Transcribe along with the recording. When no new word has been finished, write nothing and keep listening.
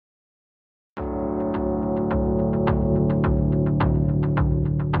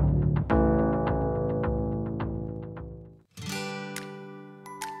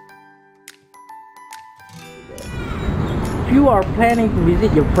you are planning to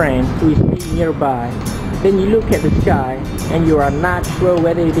visit your friend who is staying nearby, then you look at the sky and you are not sure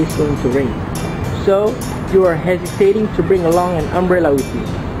whether it is going to rain. So, you are hesitating to bring along an umbrella with you.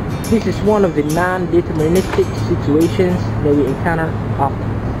 This is one of the non-deterministic situations that we encounter often.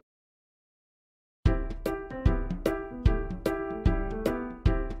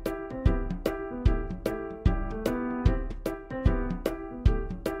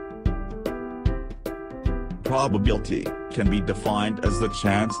 Probability can be defined as the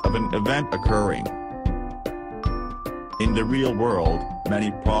chance of an event occurring. In the real world,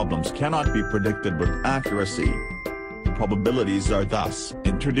 many problems cannot be predicted with accuracy. Probabilities are thus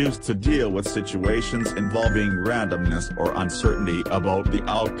introduced to deal with situations involving randomness or uncertainty about the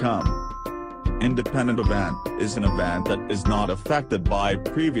outcome. Independent event is an event that is not affected by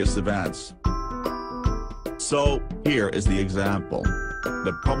previous events. So, here is the example.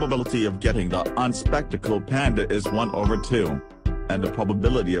 The probability of getting the unspectacled panda is 1/2. And the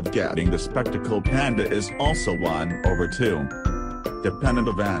probability of getting the spectacled panda is also 1/2. Dependent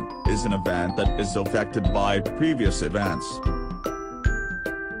event is an event that is affected by previous events.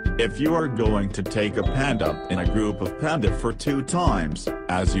 If you are going to take a panda in a group of panda for 2 times,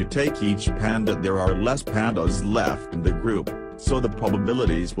 as you take each panda there are less pandas left in the group, so the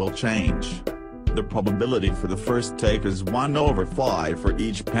probabilities will change. The probability for the first take is 1/5 for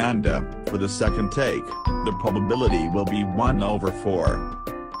each panda. For the second take, the probability will be 1/4.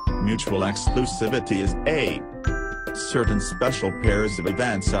 Mutual exclusivity is A. Certain special pairs of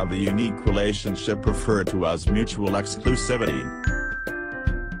events have a unique relationship referred to as mutual exclusivity.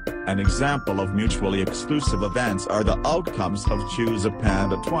 An example of mutually exclusive events are the outcomes of choose a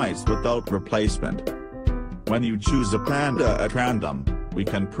panda twice without replacement. When you choose a panda at random, we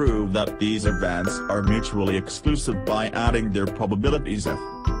can prove that these events are mutually exclusive by adding their probabilities if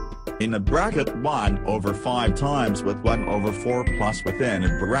in a bracket 1/5 times with 1/4 plus within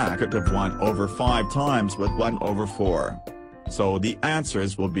a bracket of 1/5 times with 1/4. So the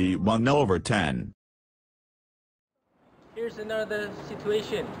answers will be 1/10. Here's another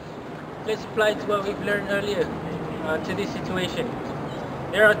situation. Let's apply to what we've learned earlier to this situation.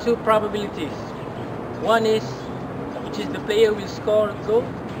 There are 2 probabilities. One is which is the player will score a goal,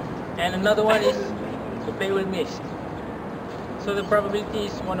 and another one is the player will miss. So the probability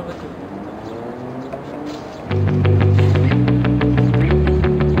is 1/2.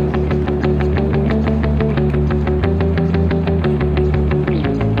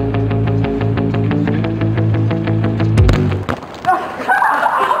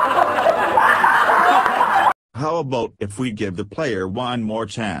 How about if we give the player one more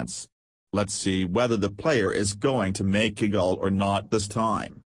chance? Let's see whether the player is going to make a goal or not this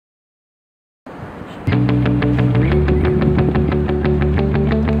time.